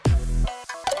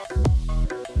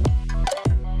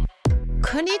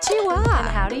Konnichiwa. And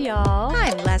howdy, y'all.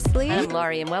 I'm Leslie. I'm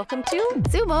Laurie, and welcome to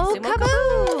Sumo Sumo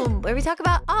Kaboom, where we talk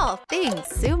about all things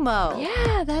sumo.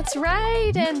 Yeah, that's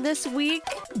right. And this week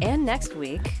and next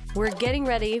week, we're getting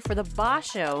ready for the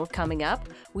Basho coming up.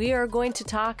 We are going to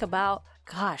talk about,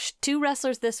 two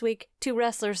wrestlers this week, two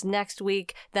wrestlers next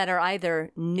week that are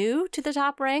either new to the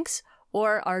top ranks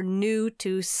or are new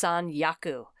to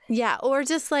Sanyaku. Yeah, or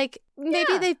just like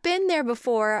maybe they've been there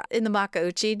before in the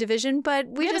Makuuchi division, but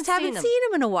we just haven't seen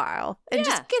them in a while. And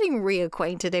just getting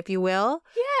reacquainted, if you will.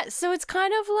 Yeah, so it's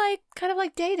kind of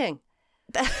like dating.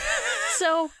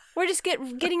 So we're just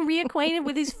getting reacquainted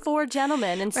with these four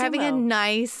gentlemen and we're having a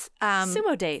nice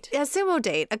sumo date. Yeah, sumo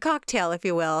date, a cocktail, if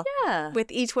you will. Yeah.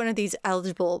 With each one of these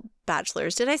eligible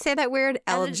bachelors. Did I say that weird?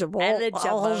 Eligible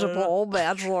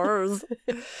bachelors.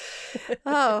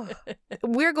 Oh,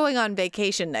 we're going on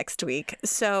vacation next week.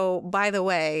 So, by the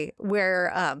way,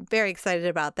 we're very excited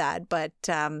about that. But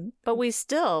we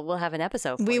still will have an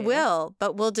episode for you. We will,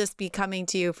 but we'll just be coming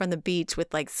to you from the beach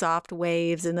with like soft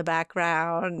waves in the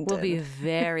background. We'll be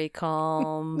very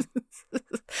calm.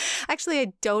 Actually,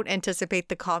 I don't anticipate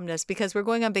the calmness because we're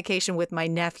going on vacation with my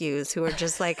nephews who are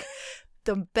just like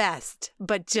the best,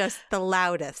 but just the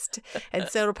loudest. And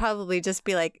so it'll probably just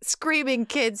be like screaming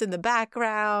kids in the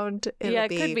background. It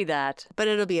could be that. But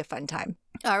it'll be a fun time.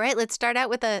 All right, let's start out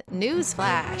with a news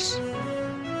flash.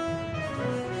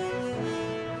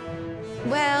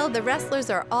 Well, the wrestlers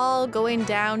are all going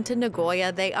down to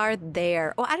Nagoya. They are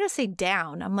there. Oh, I don't say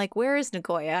down. I'm like, where is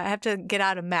Nagoya? I have to get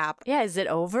out a map. Yeah, is it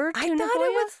over to I Nagoya? thought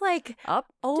it was like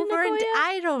up over. to Nagoya?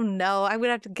 I don't know. I would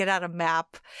have to get out a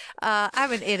map.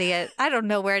 I'm an idiot. I don't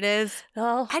know where it is.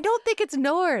 Well, I don't think it's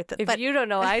north. If but you don't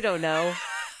know, I don't know.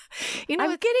 You know, I'm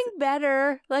getting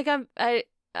better. Like I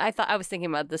was thinking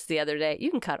about this the other day. You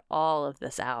can cut all of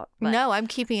this out. No, I'm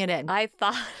keeping it in. I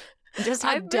thought just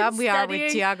how dumb we are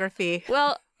with geography.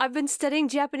 Well, I've been studying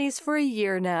Japanese for a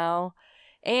year now,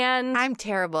 and I'm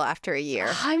terrible after a year.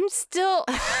 I'm still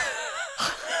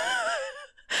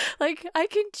like I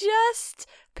can just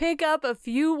pick up a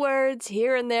few words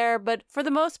here and there, but for the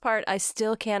most part, I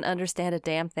still can't understand a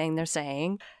damn thing they're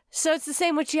saying. So it's the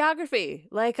same with geography.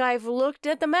 Like I've looked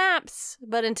at the maps,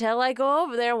 but until I go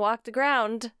over there and walk the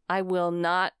ground, I will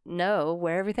not know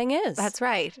where everything is. That's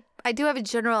right. I do have a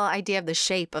general idea of the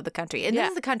shape of the country. And this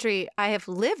is the country I have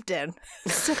lived in.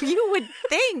 So you would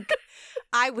think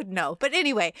I would know. But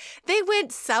anyway, they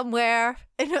went somewhere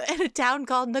in a town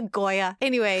called Nagoya.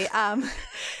 Anyway,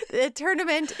 the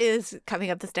tournament is coming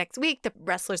up this next week. The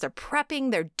wrestlers are prepping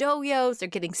their dojos. They're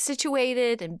getting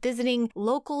situated and visiting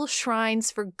local shrines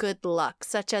for good luck,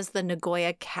 such as the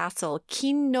Nagoya Castle,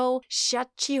 Kin no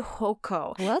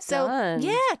Shachihoko. Well done.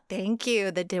 Yeah, thank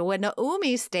you. The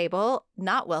Dewa-no-umi stable,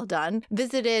 not well done,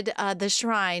 visited the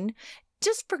shrine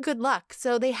just for good luck.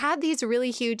 So they had these really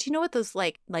huge, you know what those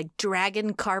like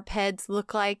dragon carp heads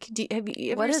look like? Have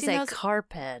you ever seen those? What is a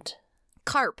carp head?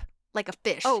 Carp, like a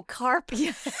fish. Oh, carp?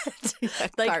 Yeah.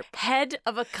 Like carp. head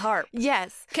of a carp.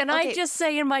 Yes. Can I just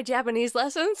say in my Japanese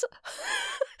lessons,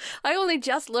 I only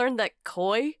just learned that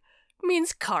koi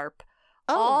means carp.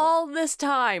 Oh. All this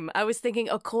time, I was thinking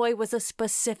a koi was a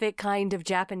specific kind of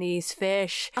Japanese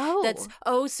fish. Oh. That's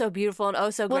so beautiful and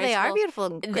so graceful. Well, they are beautiful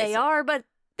and graceful. They are, but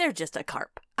they're just a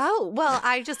carp. Oh, well,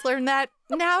 I just learned that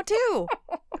now, too.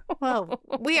 Well,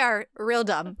 we are real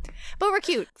dumb, but we're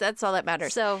cute. That's all that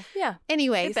matters. So, yeah.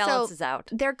 Anyway, it balances out.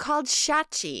 They're called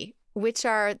shachi, which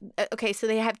are, so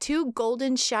they have two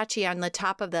golden shachi on the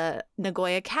top of the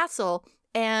Nagoya Castle.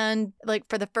 And like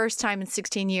for the first time in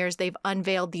 16 years, they've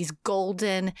unveiled these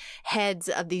golden heads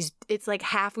of these, it's like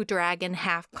half dragon,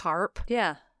 half carp.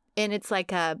 Yeah. And it's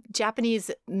like a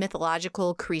Japanese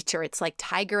mythological creature. It's like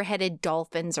tiger-headed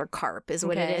dolphins or carp is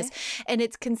what it is. And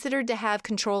it's considered to have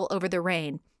control over the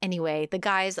rain. Anyway, the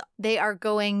guys, they are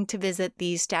going to visit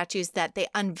these statues that they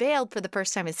unveiled for the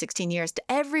first time in 16 years to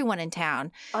everyone in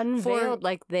town. Unveiled?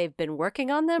 Like they've been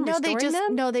working on them, restoring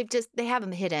them? No, they have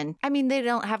them hidden. I mean, they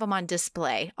don't have them on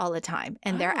display all the time.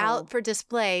 And they're out for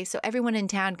display so everyone in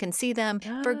town can see them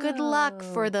for good luck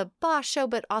for the Basho,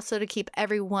 but also to keep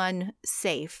everyone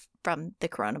safe from the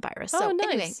coronavirus. So nice.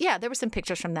 Anyway, yeah, there were some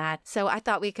pictures from that. So I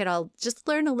thought we could all just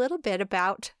learn a little bit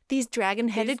about these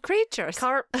dragon-headed creatures.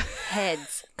 Carp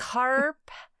heads.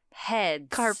 Carp heads.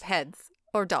 Carp heads.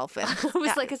 Or dolphin. I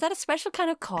was like, is that a special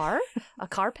kind of car? A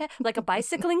carp head? Like a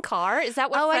bicycling car? Is that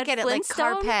what Fred I get it. Flintstone?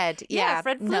 Like carp head. Yeah,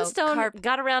 Fred Flintstone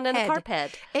got around in a carp head.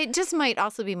 It just might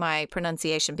also be my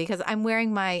pronunciation because I'm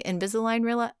wearing my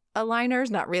Invisalign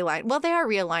aligners, not realign. Well, they are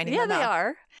realigning. Yeah, they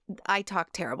are. I talk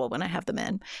terrible when I have them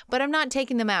in, but I'm not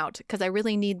taking them out because I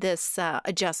really need this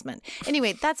adjustment.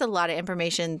 Anyway, that's a lot of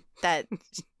information that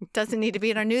doesn't need to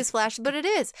be in our news flash, but it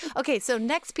is. Okay, so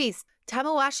next piece.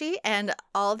 Tamawashi and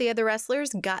all the other wrestlers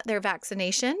got their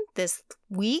vaccination this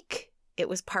week. It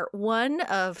was part 1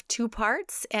 of 2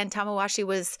 parts, and Tamawashi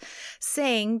was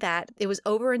saying that it was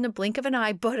over in the blink of an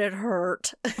eye, but it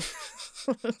hurt.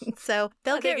 So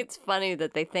I think it's funny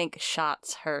that they think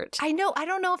shots hurt. I know. I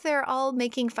don't know if they're all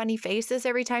making funny faces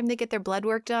every time they get their blood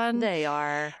work done. They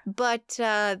are. But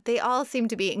they all seem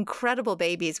to be incredible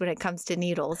babies when it comes to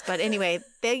needles. But anyway,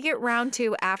 they get round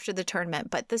 2 after the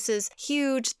tournament. But this is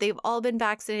huge. They've all been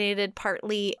vaccinated,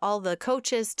 partly all the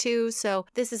coaches too. So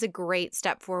this is a great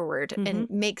step forward and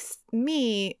makes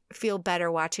me feel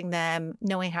better watching them,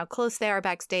 knowing how close they are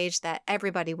backstage, that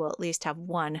everybody will at least have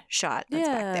 1 shot that's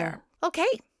back there. Okay.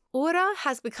 Ura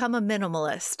has become a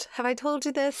minimalist. Have I told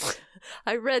you this?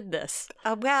 I read this.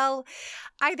 Well,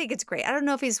 I think it's great. I don't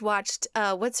know if he's watched,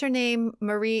 what's her name?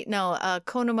 Marie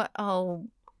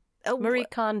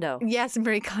Kondo. Yes,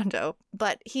 Marie Kondo.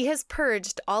 But he has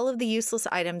purged all of the useless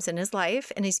items in his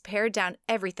life, and he's pared down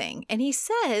everything. And he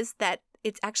says that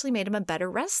it's actually made him a better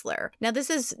wrestler. Now,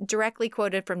 this is directly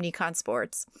quoted from Nikon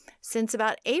Sports. Since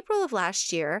about April of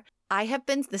last year, I have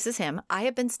been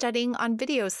studying on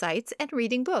video sites and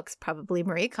reading books, probably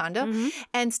Marie Kondo,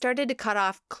 and started to cut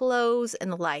off clothes and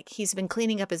the like. He's been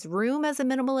cleaning up his room as a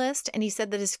minimalist, and he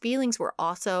said that his feelings were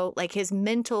also, like his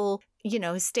mental,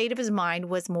 his state of his mind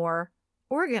was more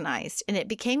organized. And it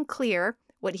became clear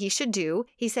what he should do.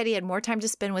 He said he had more time to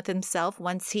spend with himself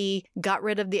once he got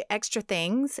rid of the extra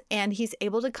things, and he's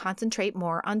able to concentrate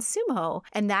more on sumo.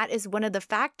 And that is one of the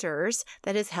factors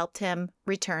that has helped him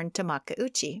return to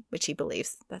Makuuchi, which he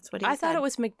believes. That's what he said. I thought it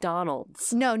was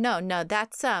McDonald's. No.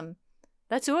 That's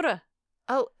Ura.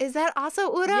 Oh, is that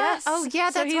also Ura? Yes. Oh,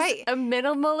 yeah, that's so he's right. A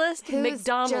minimalist Who's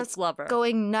McDonald's just lover.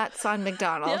 Going nuts on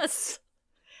McDonald's. Yes.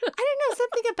 I don't know,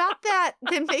 something about that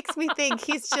makes me think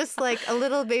he's just like a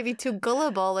little maybe too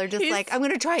gullible, or just like, I'm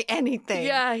going to try anything.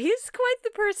 Yeah, he's quite the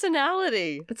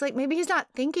personality. It's like maybe he's not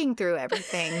thinking through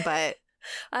everything, but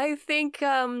I think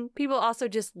people also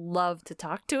just love to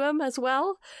talk to him as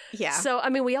well. Yeah. So, I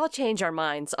mean, we all change our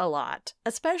minds a lot,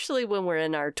 especially when we're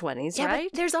in our 20s, yeah, right?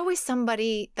 But there's always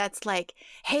somebody that's like,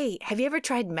 hey, have you ever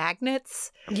tried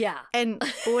magnets? Yeah. And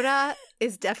Ura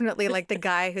is definitely like the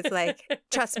guy who's like,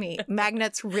 trust me,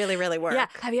 magnets really, really work. Yeah.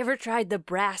 Have you ever tried the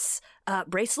brass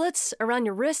bracelets around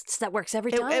your wrists? That works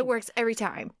every time. It works every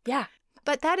time. Yeah.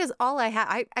 But that is all I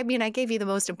have. I mean, I gave you the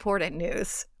most important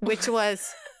news, which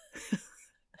was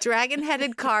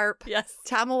dragon-headed carp. Yes.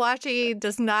 Tamawashi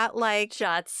does not like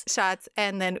shots.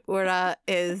 And then Ura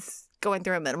is going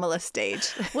through a minimalist stage.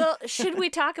 Well, should we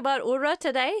talk about Ura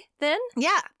today then?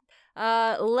 Yeah.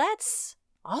 Let's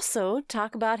also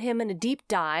talk about him in a deep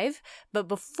dive. But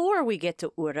before we get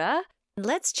to Ura,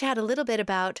 let's chat a little bit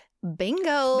about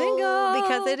bingo.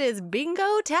 Because it is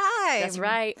bingo time. That's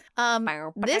right.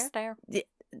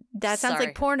 That sounds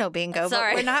like porno bingo,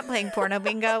 but we're not playing porno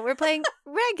bingo. We're playing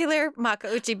regular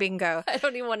Makuuchi bingo. I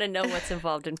don't even want to know what's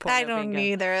involved in porno bingo. I don't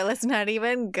either. Let's not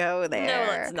even go there. No,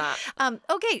 let's not.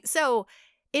 Okay, so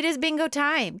it is bingo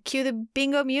time. Cue the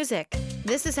bingo music.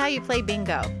 This is how you play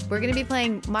bingo. We're going to be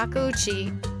playing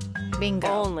Makuuchi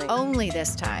bingo. Only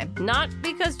this time. Not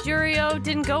because Juryo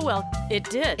didn't go well. It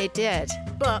did. It did.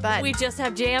 But we just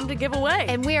have jam to give away.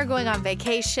 And we are going on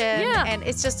vacation. Yeah. And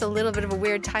it's just a little bit of a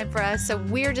weird time for us. So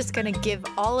we're just going to give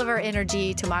all of our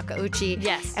energy to Makuuchi.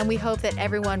 Yes. And we hope that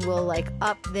everyone will like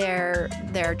up their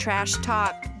trash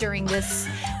talk during this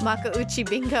Makuuchi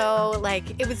bingo.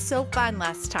 Like, it was so fun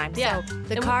last time. Yeah. So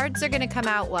the cards are going to come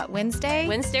out, what, Wednesday?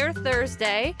 Wednesday or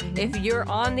Thursday. Mm-hmm. If you're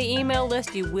on the email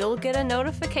list, you will get a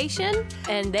notification,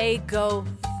 and they go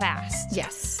fast.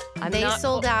 Yes. They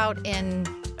sold out in...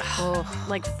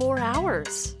 like 4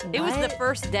 hours. What? It was the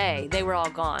first day. They were all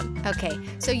gone. Okay,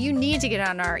 so you need to get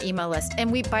on our email list.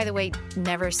 And we, by the way,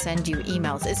 never send you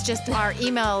emails. It's just our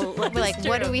email, like, true.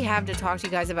 What do we have to talk to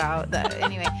you guys about?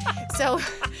 Anyway, so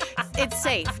it's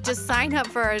safe. Just sign up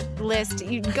for our list.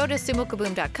 You can go to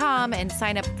sumokaboom.com and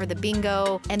sign up for the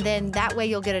bingo. And then that way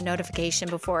you'll get a notification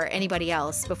before anybody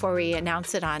else, before we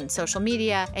announce it on social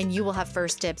media. And you will have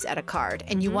first dibs at a card.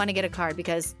 And you want to get a card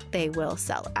because they will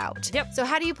sell out. Yep. So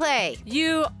how do you play?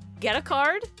 You get a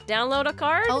card, download a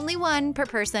card. Only one per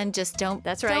person. Just don't.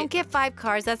 That's right. Don't get 5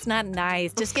 cards. That's not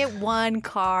nice. Just get 1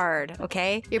 card,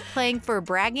 okay? You're playing for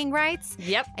bragging rights.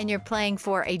 Yep. And you're playing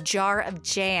for a jar of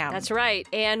jam. That's right.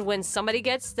 And when somebody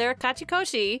gets their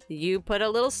kachikoshi, you put a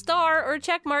little star or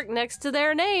check mark next to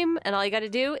their name, and all you got to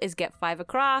do is get 5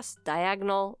 across,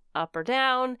 diagonal, up or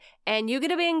down, and you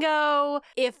get a bingo.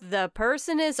 If the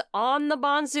person is on the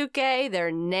Banzuke,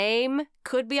 their name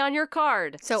could be on your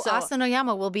card. So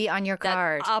Asanoyama will be on your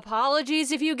card.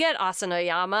 Apologies if you get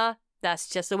Asanoyama. That's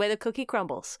just the way the cookie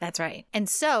crumbles. That's right. And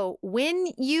so when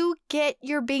you get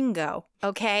your bingo,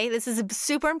 okay, this is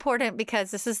super important because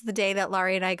this is the day that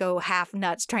Laurie and I go half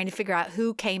nuts trying to figure out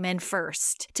who came in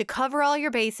first. To cover all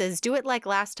your bases, do it like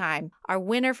last time. Our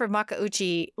winner for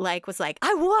Makuuchi was like,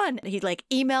 I won. He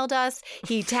emailed us.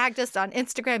 He tagged us on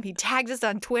Instagram. He tagged us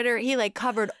on Twitter. He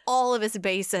covered all of his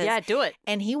bases. Yeah, do it.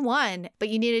 And he won. But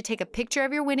you need to take a picture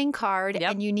of your winning card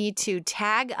and you need to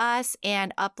tag us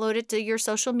and upload it to your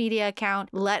social media account.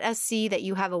 Let us see that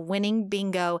you have a winning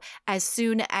bingo as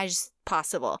soon as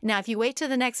possible. Now, if you wait till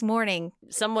the next morning,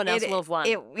 someone else will have won.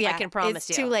 I can promise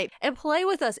it's too late. And play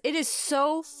with us. It is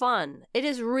so fun. It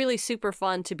is really super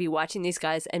fun to be watching these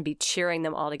guys and be cheering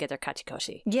them all to get their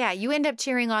kachikoshi. Yeah, you end up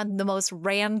cheering on the most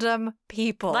random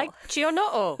people. Like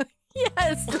Chionoo.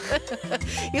 Yes.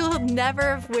 You'll never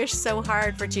have wished so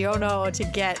hard for Chionoo to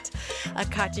get a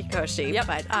kachikoshi. Yep.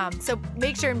 But so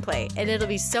make sure and play, and it'll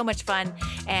be so much fun,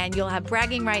 and you'll have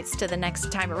bragging rights to the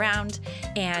next time around,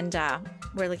 and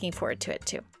we're looking forward to it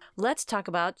too. Let's talk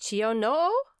about Chionoo.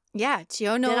 Yeah,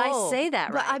 Chionoo. Did I say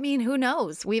that right? But, I mean, who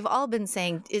knows? We've all been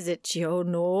saying, is it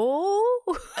Chionoo?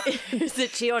 Is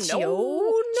it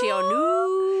Chionoo?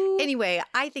 Chionoo. Anyway,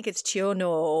 I think it's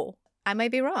Chionoo. I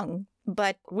might be wrong,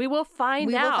 but we will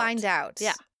find out. We will find out.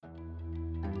 Yeah.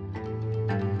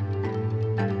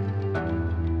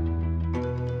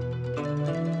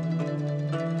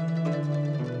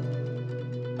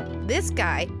 This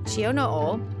guy,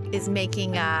 Chionoo, is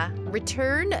making a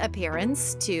return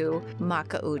appearance to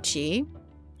Makuuchi.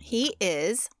 He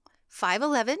is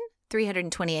 5'11",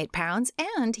 328 pounds,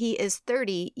 and he is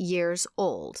 30 years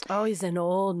old. Oh, he's an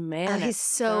old man. He's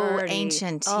so 30.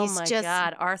 ancient. Oh, he's my just,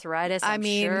 God. Arthritis, I'm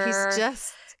sure. He's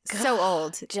just so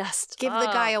old. Just give the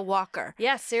guy a walker.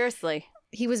 Yeah, seriously.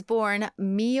 He was born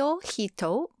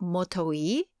Miyohito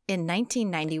Motoi in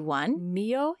 1991.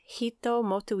 Miyohito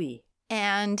Motoi.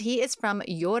 And he is from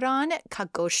Yoran,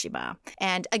 Kagoshima.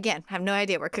 And again, I have no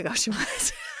idea where Kagoshima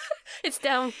is. It's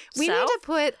down We south? need to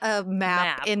put a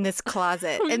map in this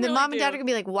closet. And then Mom and Dad are going to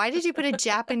be like, why did you put a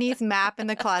Japanese map in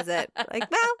the closet? Like,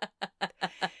 well,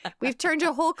 we've turned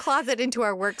your whole closet into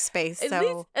our workspace.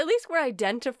 At least we're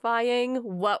identifying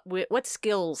what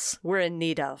skills we're in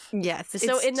need of. Yes.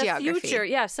 So in the geography. future,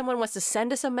 if someone wants to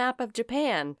send us a map of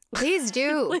Japan. Please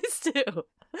do. Please do.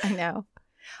 I know.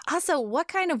 Also, what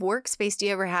kind of workspace do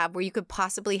you ever have where you could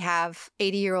possibly have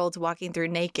 80-year-olds walking through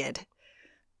naked?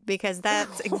 Because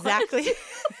that's exactly...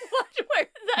 Where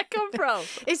did that come from?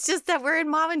 It's just that we're in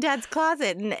Mom and Dad's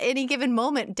closet, and any given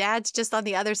moment, Dad's just on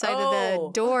the other side of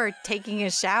the door taking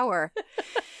a shower.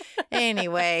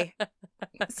 Anyway,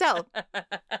 so...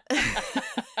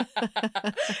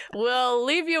 We'll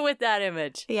leave you with that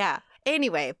image. Yeah.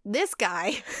 Anyway, this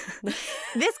guy,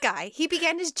 he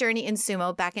began his journey in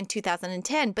sumo back in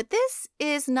 2010, but this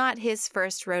is not his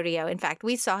first rodeo. In fact,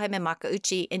 we saw him in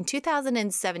Makuuchi in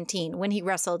 2017 when he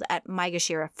wrestled at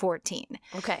Maegashira 14.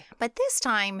 Okay. But this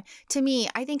time, to me,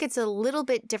 I think it's a little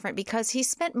bit different because he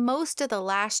spent most of the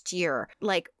last year,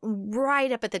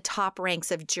 right up at the top ranks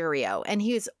of Juryo, and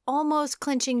he was almost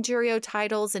clinching Juryo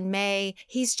titles in May.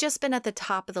 He's just been at the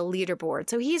top of the leaderboard,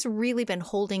 so he's really been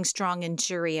holding strong in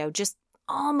Juryo, just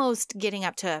almost getting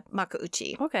up to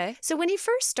Makuuchi. Okay. So when he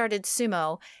first started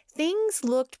sumo, things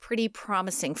looked pretty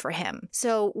promising for him.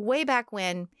 So way back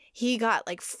when, he got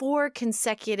 4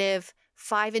 consecutive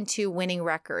 5-2 winning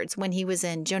records when he was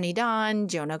in Jonidan,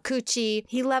 Jonokuchi.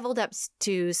 He leveled up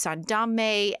to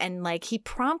Sandanme, and he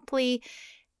promptly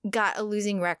got a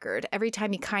losing record every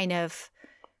time he kind of...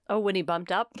 Oh, when he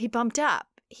bumped up? He bumped up.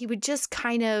 He would just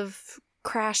kind of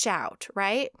crash out,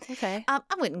 right? Okay. I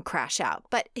wouldn't crash out,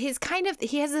 but he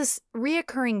has this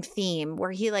reoccurring theme where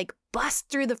he busts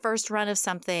through the first run of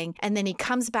something and then he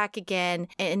comes back again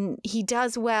and he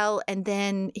does well and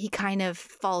then he kind of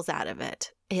falls out of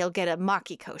it. He'll get a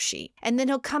makikoshi and then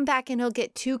he'll come back and he'll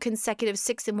get 2 consecutive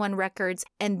 6-1 records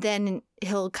and then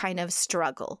he'll kind of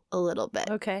struggle a little bit.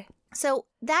 Okay. So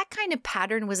that kind of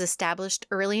pattern was established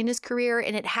early in his career,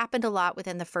 and it happened a lot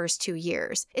within the first 2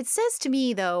 years. It says to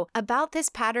me, though, about this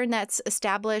pattern that's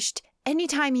established,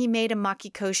 anytime he made a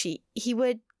makikoshi, he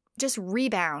would just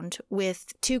rebound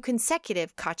with 2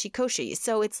 consecutive kachikoshi.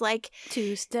 So it's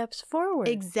 2 steps forward.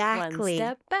 Exactly.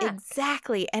 1 step back.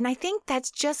 Exactly. And I think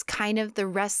that's just kind of the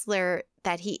wrestler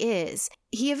that he is.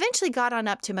 He eventually got on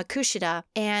up to Makushita,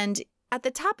 and at the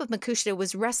top of Makushita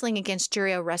was wrestling against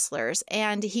Juryo wrestlers,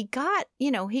 and he got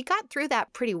through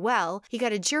that pretty well. He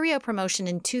got a Juryo promotion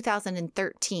in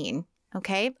 2013.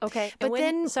 Okay. Okay. But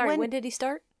then when did he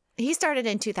start? He started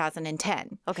in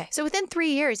 2010. Okay. So within 3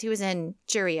 years, he was in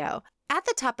Juryo. At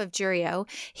the top of Juryo,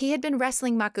 he had been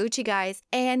wrestling Makuuchi guys,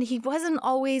 and he wasn't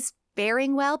always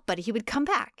faring well, but he would come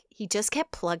back. He just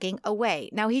kept plugging away.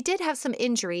 Now, he did have some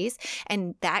injuries,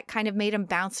 and that kind of made him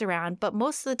bounce around, but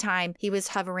most of the time, he was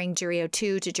hovering Juryo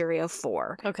 2 to Juryo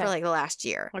 4 for like the last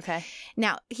year. Okay.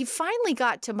 Now, he finally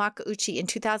got to Makuuchi in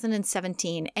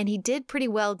 2017, and he did pretty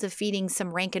well defeating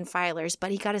some rank and filers,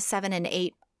 but he got a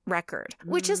 7-8 record,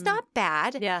 which is not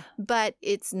bad, but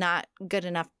it's not good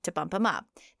enough to bump him up.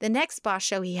 The next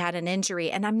Basho, he had an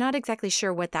injury, and I'm not exactly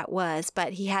sure what that was,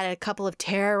 but he had a couple of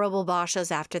terrible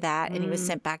Bashos after that, and he was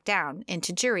sent back down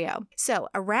into Juryo. So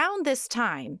around this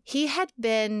time, he had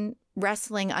been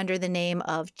wrestling under the name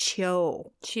of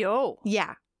Chio. Chio.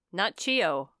 Yeah. Not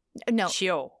Chio. No.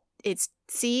 Chio. It's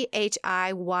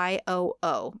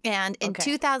Chiyooo. And in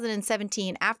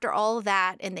 2017, after all of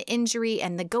that and the injury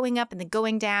and the going up and the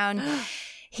going down,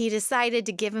 he decided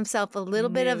to give himself a little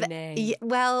bit of,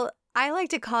 well, I like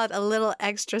to call it a little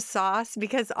extra sauce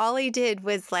because all he did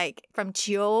was like from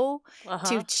Chio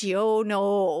to Chio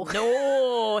no.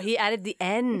 No, he added the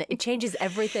N. It changes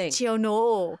everything. Chio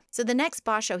no. So the next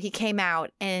Basho, he came out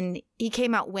and he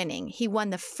came out winning. He won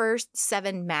the first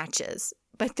 7 matches.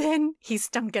 But then he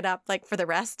stunk it up like for the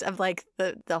rest of like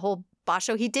the whole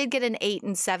Basho. He did get an 8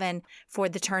 and 7 for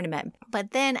the tournament. But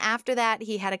then after that,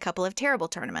 he had a couple of terrible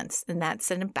tournaments, and that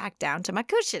sent him back down to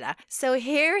Makushita. So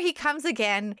here he comes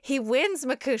again. He wins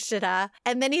Makushita,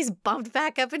 and then he's bumped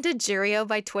back up into Juryo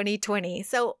by 2020.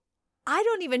 So I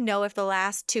don't even know if the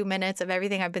last 2 minutes of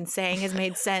everything I've been saying has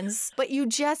made sense, but you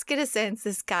just get a sense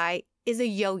this guy is a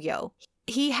yo-yo.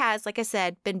 He has, like I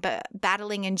said, been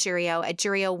battling in Juryo at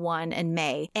Juryo 1 in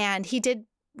May, and he did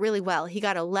really well. He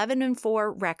got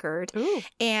 11-4 record,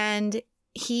 and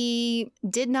he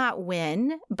did not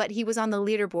win, but he was on the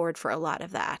leaderboard for a lot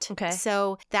of that. Okay.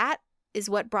 So that is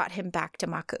what brought him back to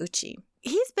Makuuchi.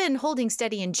 He's been holding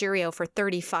steady in Juryo for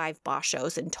 35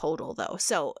 Bashos in total, though.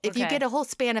 So if you get a whole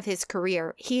span of his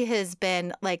career, he has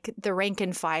been like the rank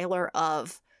and filer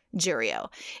of Juryo.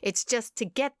 It's just to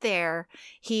get there,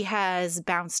 he has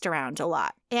bounced around a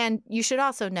lot. And you should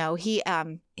also know he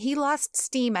lost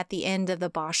steam at the end of the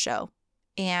Basho.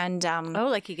 And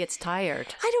like he gets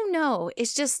tired. I don't know.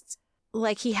 It's just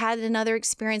like he had another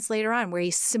experience later on where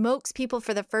he smokes people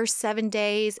for the first 7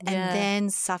 days and then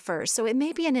suffers. So it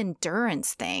may be an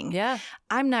endurance thing. Yeah.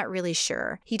 I'm not really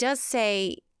sure. He does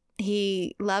say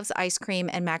he loves ice cream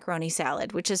and macaroni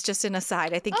salad, which is just an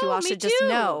aside. I think you all should just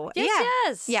know.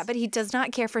 Yes. Yeah, but he does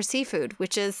not care for seafood,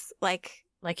 which is like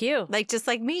you. Like just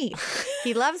like me.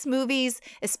 He loves movies,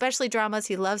 especially dramas.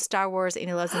 He loves Star Wars, and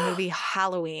he loves the movie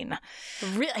Halloween.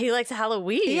 Really? He likes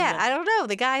Halloween? Yeah, I don't know.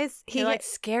 The guy's... He likes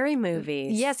scary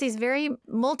movies. Yes, he's very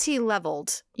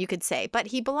multi-leveled, you could say. But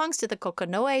he belongs to the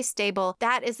Kokonoe stable.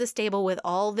 That is the stable with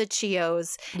all the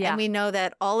Chios. Yeah. And we know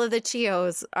that all of the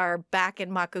Chios are back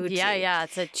in Makuuchi. Yeah.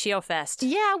 It's a Chio fest.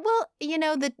 Yeah, well, you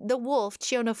know, the wolf,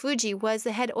 Chiyonofuji, was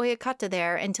the head oyakata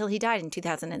there until he died in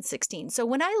 2016. So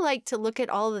when I like to look at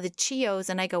all of the Chios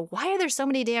and I go, why are there so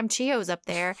many damn Chios up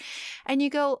there? And you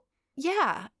go,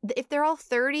 yeah, if they're all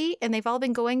 30 and they've all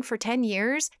been going for 10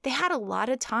 years, they had a lot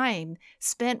of time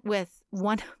spent with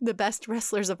one of the best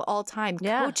wrestlers of all time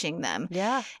coaching them.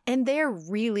 Yeah. And they're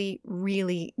really,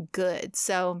 really good.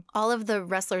 So all of the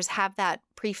wrestlers have that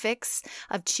prefix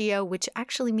of Chiyo, which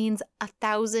actually means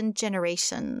 1,000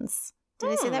 generations. Did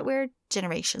I say that weird?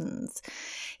 Generations.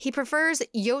 He prefers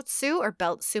Yotsu or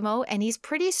belt sumo, and he's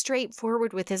pretty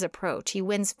straightforward with his approach. He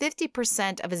wins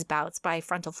 50% of his bouts by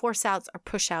frontal force outs or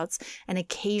push outs and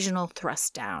occasional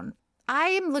thrust down. I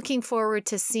am looking forward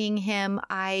to seeing him.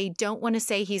 I don't want to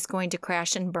say he's going to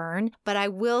crash and burn, but I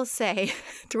will say,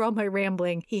 through all my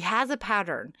rambling, he has a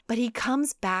pattern, but he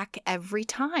comes back every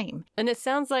time. And it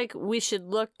sounds like we should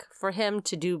look for him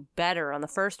to do better on the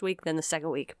first week than the second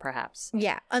week, perhaps.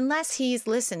 Yeah, unless he's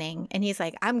listening and he's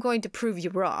like, I'm going to prove you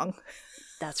wrong.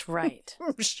 That's right.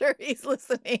 I'm sure he's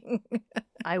listening.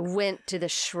 I went to the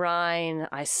shrine.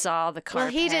 I saw the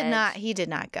carpet. Well, he did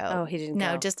not go. Oh, he didn't go.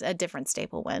 No, just a different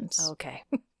stable went. Okay.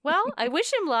 Well, I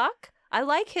wish him luck. I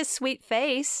like his sweet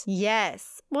face.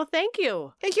 Yes. Well, thank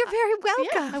you. You're very welcome.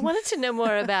 Yeah, I wanted to know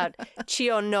more about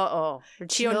Chiyonoo.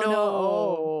 Chiyonoo.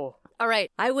 All right.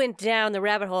 I went down the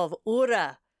rabbit hole of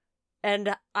Ura.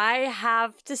 And I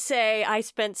have to say, I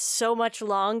spent so much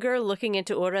longer looking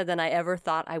into Ura than I ever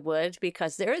thought I would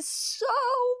because there is so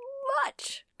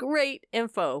much great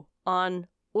info on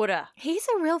Ura. He's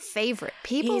a real favorite.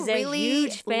 People He's really a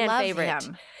huge fan love favorite.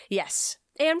 him. Yes.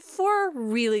 And for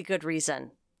really good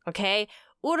reason. Okay?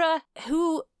 Ura,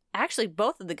 who Actually,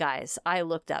 both of the guys I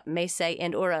looked up, Meisei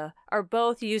and Ura, are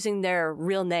both using their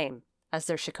real name as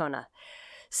their Shikona.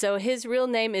 So his real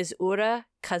name is Ura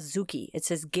Kazuki. It's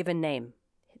his given name.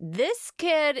 This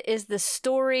kid is a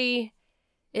story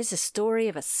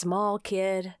of a small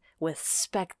kid with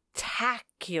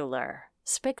spectacular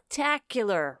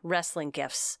wrestling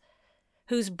gifts,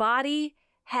 whose body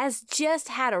has just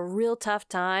had a real tough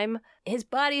time. His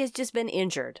body has just been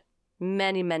injured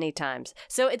many, many times.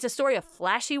 So it's a story of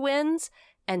flashy wins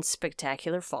and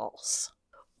spectacular falls.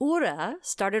 Ura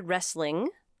started wrestling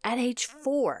at age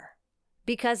 4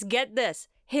 because, get this,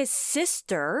 his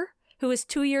sister, who is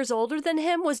 2 years older than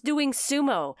him, was doing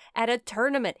sumo at a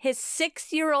tournament. His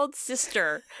 6-year-old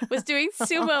sister was doing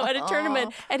sumo at a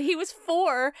tournament, and he was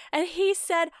 4, and he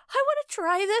said, I want to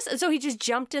try this. And so he just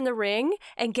jumped in the ring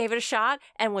and gave it a shot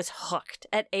and was hooked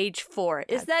at age 4.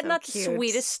 Is that not the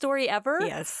sweetest story ever?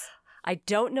 Yes. I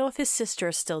don't know if his sister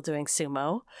is still doing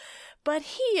sumo, but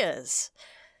he is.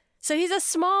 So he's a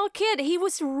small kid. He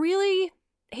was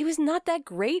not that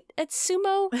great at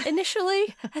sumo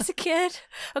initially as a kid.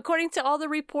 According to all the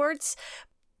reports,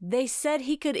 they said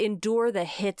he could endure the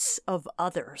hits of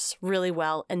others really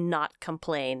well and not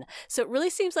complain. So it really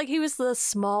seems like he was the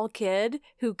small kid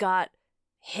who got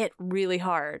hit really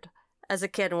hard as a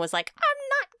kid and was like, I'm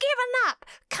not giving up.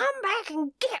 Come back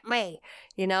and get me.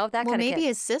 You know, that kind of kid. Maybe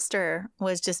his sister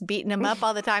was just beating him up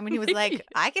all the time and he was like,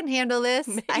 I can handle this.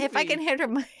 If I can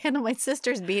handle my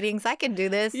sister's beatings, I can do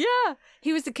this. Yeah.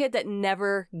 He was the kid that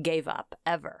never gave up,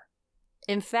 ever.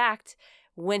 In fact,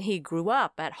 when he grew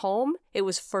up at home, it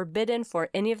was forbidden for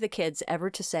any of the kids ever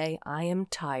to say, I am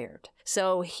tired.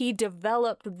 So he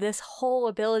developed this whole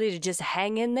ability to just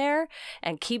hang in there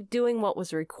and keep doing what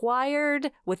was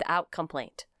required without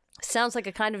complaint. Sounds like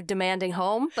a kind of demanding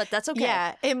home, but that's okay.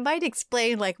 Yeah, it might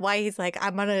explain like why he's like,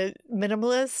 I'm on a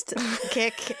minimalist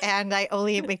kick and I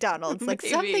only eat McDonald's. Like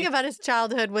something about his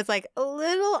childhood was like a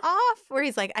little off where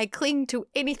he's like, I cling to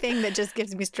anything that just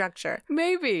gives me structure.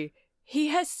 Maybe. He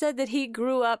has said that he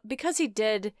grew up because he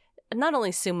did not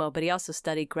only sumo, but he also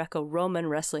studied Greco-Roman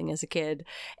wrestling as a kid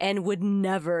and would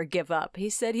never give up. He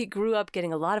said he grew up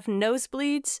getting a lot of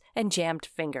nosebleeds and jammed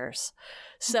fingers.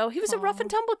 So he was a rough and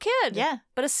tumble kid,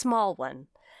 but a small one.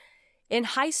 In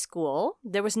high school,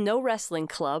 there was no wrestling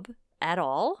club at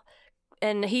all.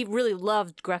 And he really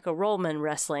loved Greco-Roman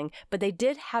wrestling, but they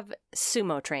did have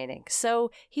sumo training.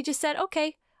 So he just said,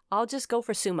 okay, I'll just go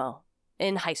for sumo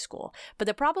in high school. But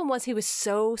the problem was he was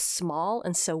so small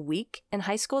and so weak in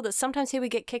high school that sometimes he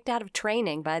would get kicked out of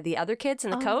training by the other kids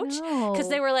and the coach because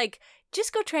they were like,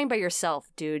 just go train by yourself,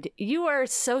 dude. You are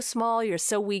so small, you're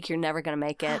so weak, you're never going to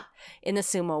make it in the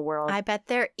sumo world. I bet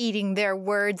they're eating their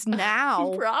words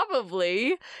now.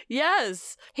 Probably.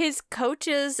 Yes. His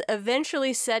coaches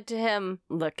eventually said to him,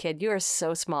 look, kid, you are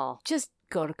so small. Just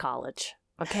go to college.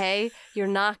 Okay, you're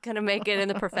not going to make it in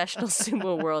the professional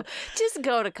sumo world. Just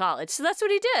go to college. So that's what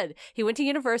he did. He went to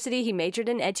university. He majored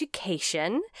in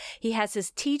education. He has his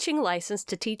teaching license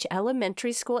to teach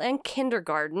elementary school and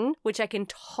kindergarten, which I can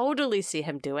totally see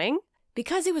him doing.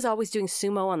 Because he was always doing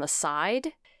sumo on the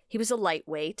side, he was a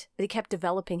lightweight, but he kept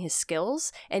developing his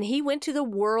skills. And he went to the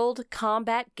World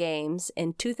Combat Games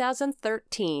in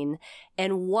 2013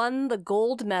 and won the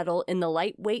gold medal in the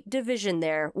lightweight division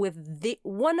there with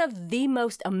one of the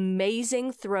most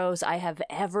amazing throws I have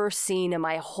ever seen in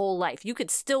my whole life. You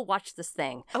could still watch this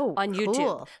thing on YouTube.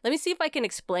 Cool. Let me see if I can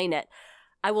explain it.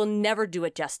 I will never do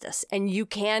it justice. And you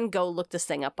can go look this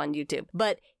thing up on YouTube.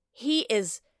 But he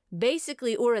is...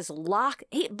 basically, Ura's locked.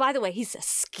 By the way, he's a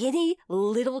skinny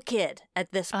little kid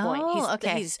at this point.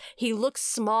 He looks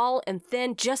small and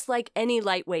thin, just like any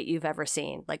lightweight you've ever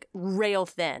seen, like rail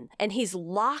thin. And he's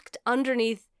locked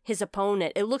underneath his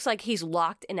opponent. It looks like he's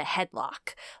locked in a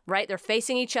headlock, right? They're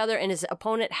facing each other, and his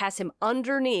opponent has him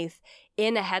underneath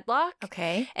in a headlock.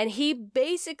 Okay. And he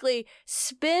basically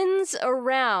spins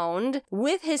around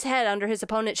with his head under his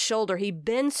opponent's shoulder. He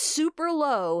bends super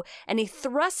low and he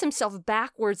thrusts himself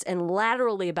backwards and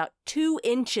laterally about 2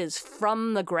 inches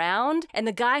from the ground. And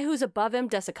the guy who's above him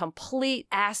does a complete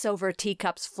ass over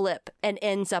teacups flip and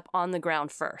ends up on the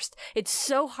ground first. It's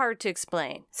so hard to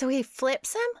explain. So he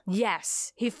flips him?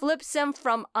 Yes. He flips him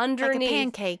from underneath. Like a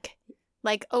pancake.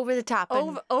 Like over the top.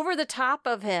 Over the top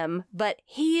of him, but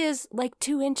he is like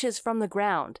 2 inches from the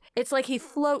ground. It's like he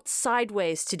floats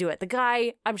sideways to do it. The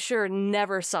guy, I'm sure,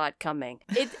 never saw it coming.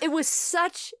 It was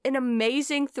such an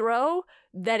amazing throw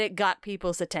that it got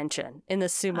people's attention in the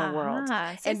sumo world.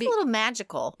 So it's a little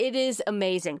magical. It is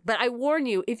amazing. But I warn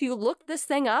you, if you look this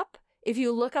thing up, if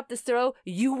you look up this throw,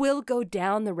 you will go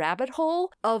down the rabbit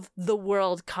hole of the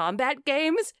World Combat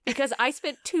Games because I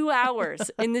spent 2 hours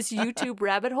in this YouTube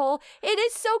rabbit hole. It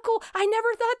is so cool. I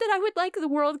never thought that I would like the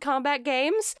World Combat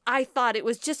Games. I thought it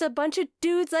was just a bunch of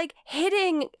dudes like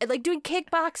hitting, like doing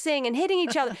kickboxing and hitting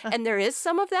each other. And there is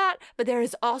some of that, but there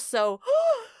is also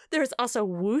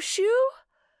wushu.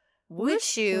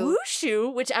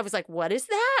 Wushu, which I was like, what is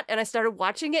that? And I started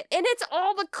watching it, and it's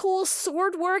all the cool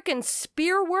sword work and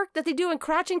spear work that they do in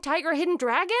Crouching Tiger, Hidden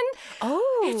Dragon.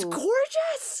 Oh. It's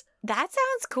gorgeous. That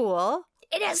sounds cool.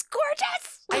 It is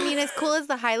gorgeous. I mean, as cool as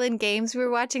the Highland Games we were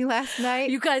watching last night.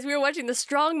 You guys, we were watching the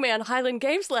Strongman Highland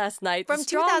Games last night. From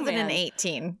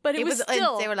 2018. But it was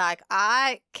still... They were like,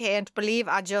 I can't believe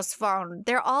I just found...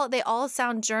 They all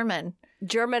sound German.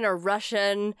 German or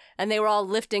Russian, and they were all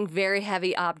lifting very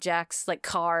heavy objects like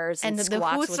cars and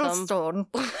squats with them. And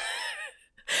the Husselstone,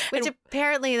 which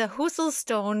apparently the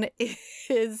Husselstone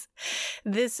is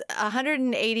this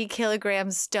 180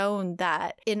 kilogram stone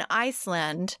that in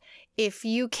Iceland, if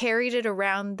you carried it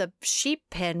around the sheep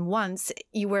pen once,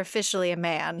 you were officially a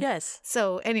man. Yes.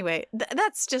 So anyway,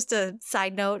 that's just a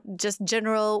side note, just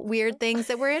general weird things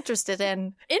that we're interested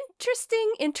in.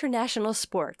 Interesting international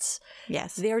sports.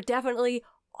 Yes. They're definitely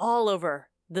all over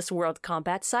this World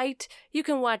Combat site. You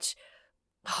can watch,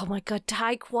 oh my God,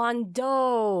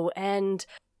 Taekwondo and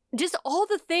just all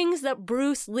the things that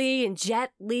Bruce Lee and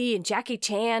Jet Li and Jackie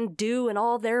Chan do in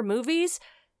all their movies.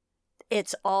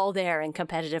 It's all there in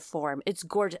competitive form. It's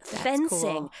gorgeous. That's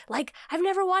fencing. cool. Like, I've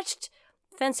never watched...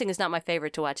 Fencing is not my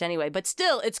favorite to watch anyway, but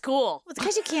still, it's cool. It's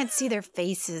because you can't see their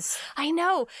faces. I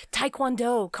know.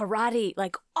 Taekwondo, karate,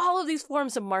 like all of these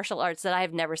forms of martial arts that I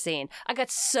have never seen. I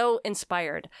got so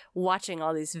inspired watching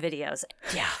all these videos.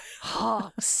 Yeah.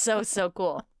 Oh, so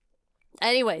cool.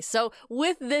 Anyway, so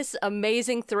with this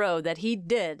amazing throw that he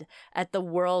did at the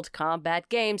World Combat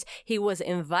Games, he was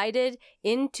invited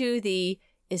into the...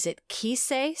 Is it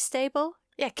Kise stable?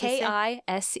 Yeah,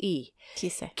 K-I-S-E.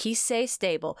 Kise. Kise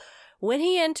stable. When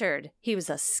he entered, he was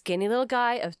a skinny little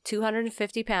guy of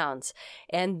 250 pounds.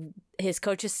 And his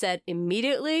coaches said,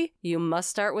 immediately, you must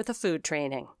start with a food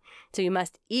training. So you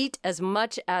must eat as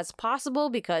much as possible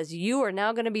because you are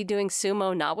now going to be doing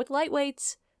sumo, not with light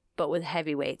weights, but with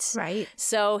heavy weights. Right.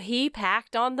 So he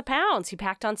packed on the pounds. He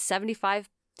packed on 75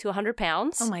 to 100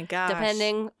 pounds. Oh my gosh.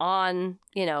 Depending on,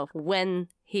 when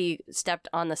he stepped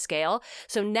on the scale.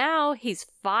 So now he's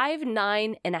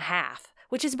 5'9.5",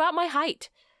 which is about my height.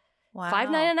 Wow.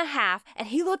 5'9.5", and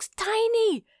he looks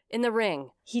tiny in the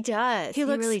ring. He does. He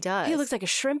really does. He looks like a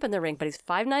shrimp in the ring, but he's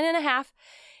 5'9.5",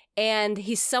 and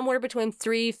he's somewhere between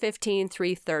 315,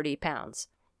 330 pounds,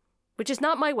 which is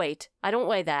not my weight. I don't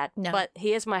weigh that, but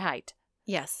he is my height.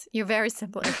 Yes, you're very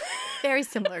similar. Very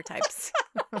similar types.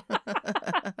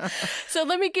 So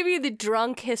let me give you the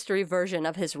drunk history version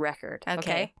of his record.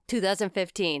 Okay.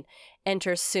 2015,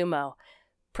 enters sumo,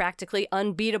 practically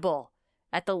unbeatable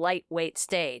at the lightweight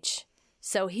stage.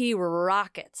 So he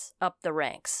rockets up the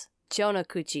ranks.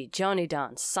 Jonokuchi,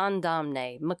 Jonidan,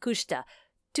 Sandamne, Makushita.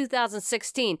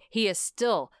 2016, he is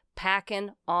still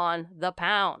packing on the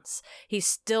pounds. He's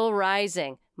still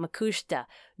rising. Makushita,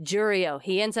 Juryo.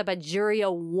 He ends up at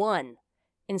Juryo 1.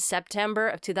 In September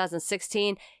of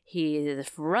 2016, he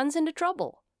runs into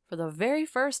trouble for the very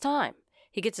first time.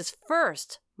 He gets his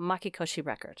first Makikoshi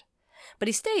record. But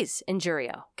he stays in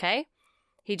Juryo, okay?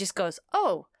 He just goes,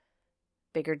 oh,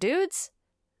 bigger dudes?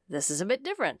 This is a bit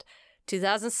different.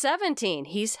 2017,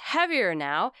 he's heavier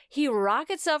now. He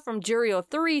rockets up from Juryo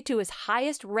 3 to his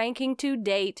highest ranking to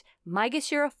date,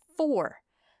 Maegashira 4.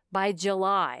 By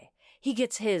July, he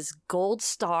gets his gold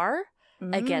star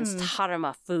against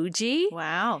Haruma Fuji.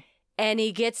 Wow. And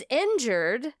he gets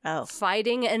injured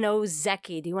fighting an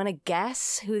Ozeki. Do you want to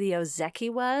guess who the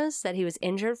Ozeki was that he was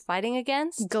injured fighting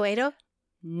against? Goeido?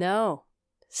 No.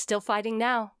 Still fighting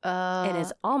now. It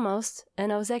is almost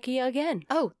an Ozeki again.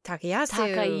 Oh,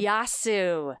 Takayasu.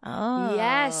 Takayasu. Oh.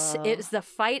 Yes, it's the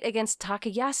fight against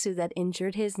Takayasu that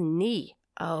injured his knee.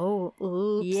 Oh,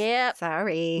 oops. Yep.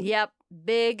 Sorry. Yep,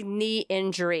 big knee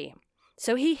injury.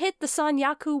 So he hit the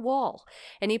Sanyaku wall,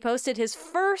 and he posted his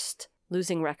first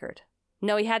losing record.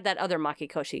 No, he had that other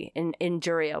Makikoshi in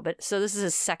Juryo, but so this is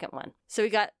his second one. So he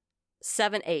got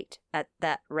 7-8 at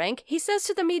that rank. He says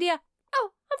to the media,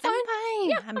 oh, I'm fine.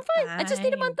 Yeah, I'm fine. I just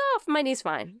need a month off. My knee's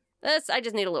fine. I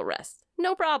just need a little rest.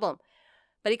 No problem.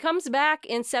 But he comes back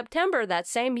in September that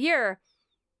same year.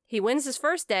 He wins his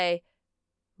first day,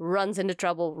 runs into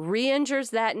trouble, re-injures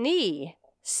that knee,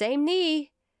 same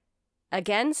knee,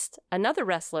 against another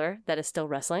wrestler that is still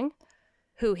wrestling,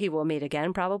 who he will meet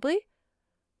again probably,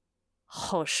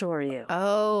 Hoshoryu,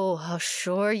 Oh,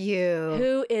 Hoshoryu.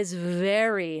 who is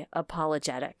very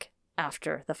apologetic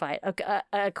after the fight.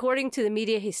 According to the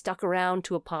media, he stuck around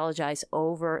to apologize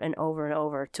over and over and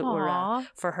over to Ura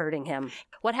for hurting him.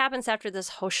 What happens after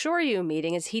this Hoshoryu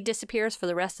meeting is he disappears for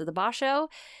the rest of the basho,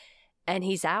 and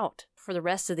he's out for the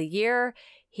rest of the year.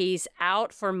 He's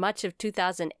out for much of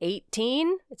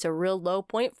 2018. It's a real low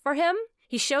point for him.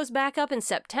 He shows back up in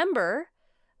September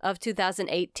of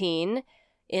 2018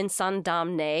 in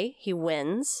Sandamne. He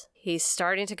wins. He's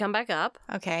starting to come back up.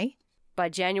 Okay. By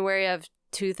January of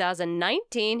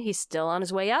 2019, he's still on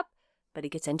his way up, but he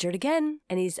gets injured again,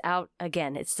 and he's out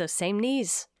again. It's those same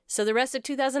knees. So the rest of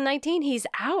 2019, he's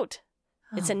out.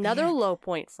 It's another low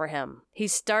point for him. He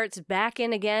starts back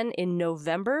in again in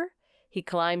November. He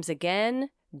climbs again.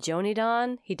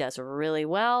 Jonidan, he does really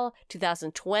well.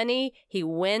 2020, he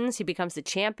wins. He becomes the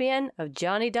champion of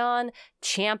Jonidan,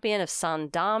 champion of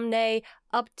Sandamne,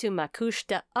 up to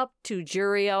Makushita, up to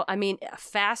Juryo. I mean, a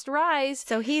fast rise.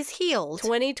 So he's healed.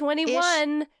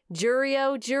 2021,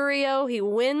 Juryo. He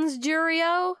wins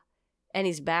Juryo, and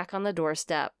he's back on the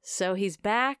doorstep. So he's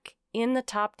back in the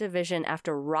top division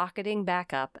after rocketing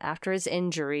back up after his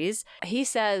injuries. He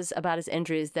says about his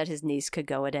injuries that his knees could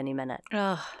go at any minute.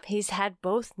 Ugh. He's had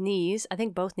both knees. I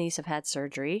think both knees have had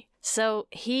surgery. So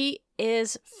he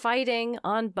is fighting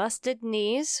on busted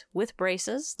knees with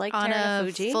braces like On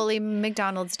Terunofuji. a fully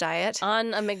McDonald's diet.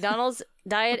 On a McDonald's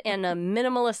diet and a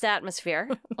minimalist atmosphere.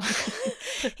 He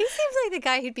seems like the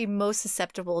guy who'd be most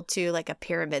susceptible to like a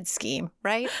pyramid scheme,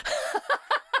 right?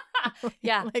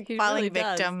 Yeah, Like he falling really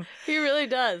does. victim. He really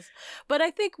does. But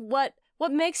I think what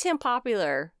makes him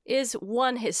popular is,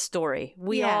 one, his story.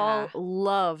 We all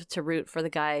love to root for the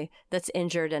guy that's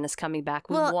injured and is coming back.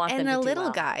 We want them and to a do little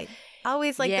well. guy.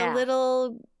 Always like Yeah. the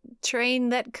little train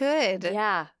that could.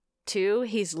 Yeah. 2,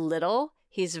 he's little.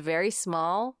 He's very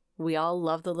small. We all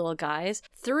love the little guys.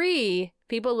 3,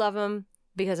 people love him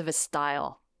because of his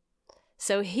style.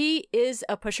 So he is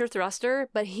a pusher thruster,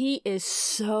 but he is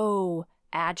so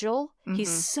agile. He's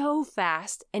so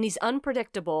fast, and he's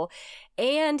unpredictable,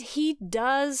 and he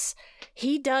does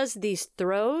these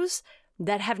throws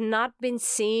that have not been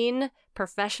seen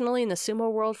professionally in the sumo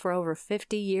world for over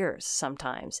 50 years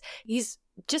sometimes. He's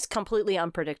just completely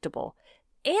unpredictable.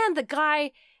 And the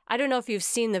guy, I don't know if you've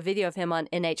seen the video of him on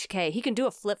NHK, he can do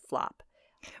a flip-flop.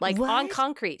 Like on What?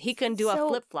 concrete, he can do a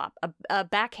flip-flop, a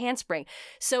back handspring.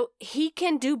 So he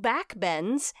can do back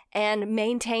bends and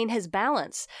maintain his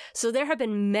balance. So there have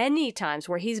been many times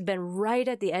where he's been right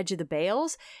at the edge of the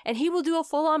bales, and he will do a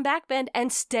full-on back bend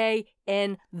and stay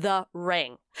in the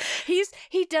ring.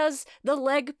 He does the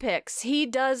leg picks. He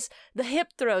does the hip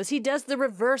throws. He does the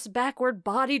reverse backward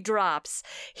body drops.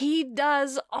 He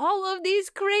does all of these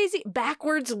crazy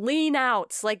backwards lean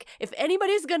outs. Like, if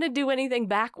anybody's going to do anything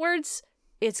backwards,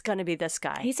 it's going to be this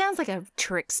guy. He sounds like a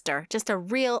trickster, just a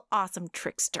real awesome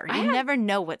trickster. You never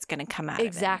know what's going to come out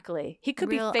Exactly. He could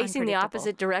Real be facing the unpredictable.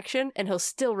 opposite direction, and he'll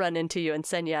still run into you and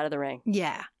send you out of the ring. of it.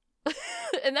 Yeah.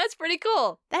 And that's pretty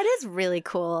cool. That is really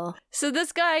cool. So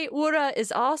this guy, Ura,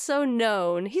 is also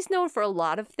known. He's known for a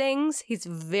lot of things. He's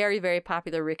very, very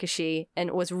popular Rikishi, and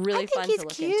it was really fun to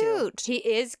look into. cute. He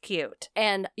is cute.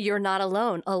 And you're not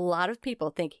alone. A lot of people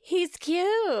think he's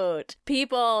cute.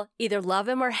 People either love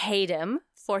him or hate him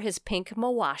for his pink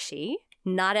mawashi.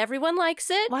 Not everyone likes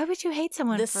it. Why would you hate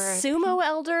someone The for sumo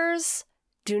elders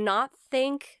do not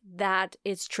think that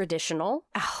it's traditional.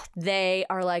 Oh, They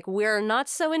are like, we're not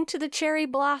so into the cherry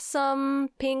blossom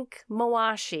pink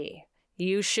mawashi.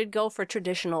 You should go for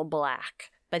traditional black.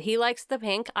 But he likes the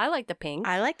pink. I like the pink.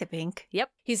 I like the pink. Yep.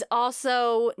 He's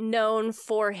also known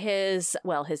for his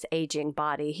aging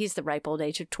body. He's the ripe old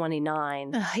age of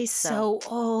 29. Ugh, he's so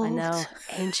old. I know.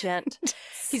 Ancient.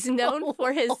 He's known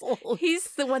for his, old. he's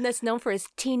the one that's known for his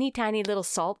teeny tiny little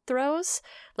salt throws.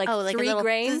 Like, like a 3 little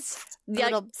grains. Yeah,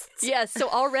 little yes, so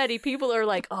already people are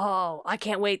like, oh, I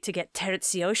can't wait to get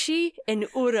Terutsuyoshi and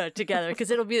Ura together,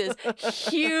 because it'll be this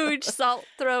huge salt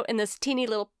throw and this teeny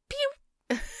little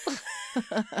pew.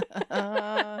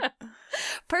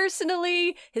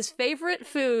 Personally, his favorite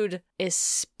food is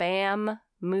Spam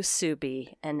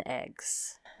musubi and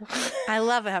eggs. I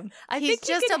love him. He's think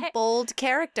he just could a bold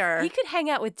character. He could hang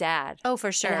out with Dad. Oh,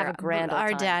 for sure. have a grand old Our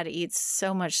time. dad eats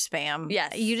so much Spam.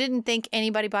 Yes. You didn't think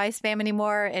anybody buys Spam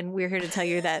anymore, and we're here to tell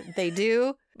you that they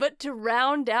do. But to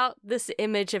round out this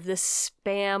image of this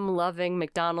Spam-loving,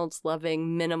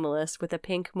 McDonald's-loving minimalist with a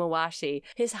pink mawashi,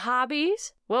 his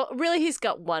hobbies, well, really, he's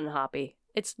got one hobby.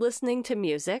 It's listening to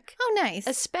music, Oh, nice.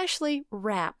 especially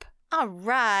rap. All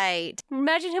right.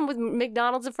 Imagine him with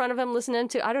McDonald's in front of him listening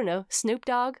to, I don't know, Snoop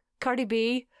Dogg, Cardi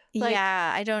B. Like-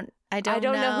 yeah, I don't I don't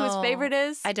know whose favorite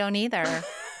is. I don't either.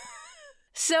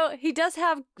 So he does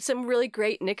have some really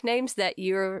great nicknames that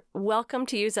you're welcome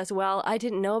to use as well. I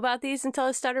didn't know about these until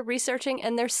I started researching,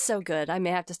 and they're so good. I may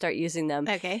have to start using them.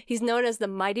 Okay. He's known as the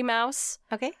Mighty Mouse.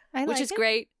 Okay. Which is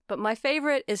great, but my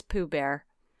favorite is Pooh Bear.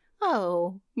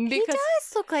 Oh, he Because-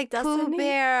 does look like doesn't Pooh he?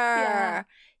 Bear. Yeah.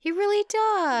 He really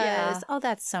does. Yeah. Oh,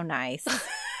 that's so nice.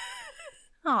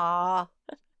 Aw.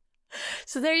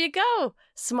 So there you go.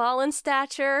 Small in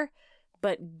stature,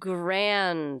 but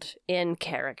grand in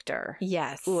character.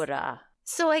 Yes. Ura.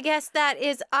 So I guess that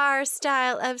is our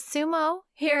style of sumo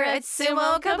Here at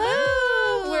Sumo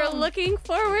Kaboom! We're looking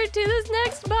forward to this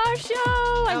next bar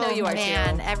show. I know you are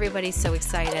man, too. everybody's so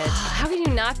excited. How can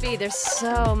you not be? There's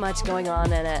so much going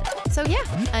on in it. So yeah,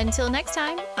 until next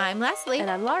time, I'm Leslie. And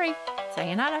I'm Laurie.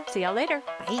 Sayonara. See y'all later.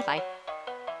 Bye. Bye.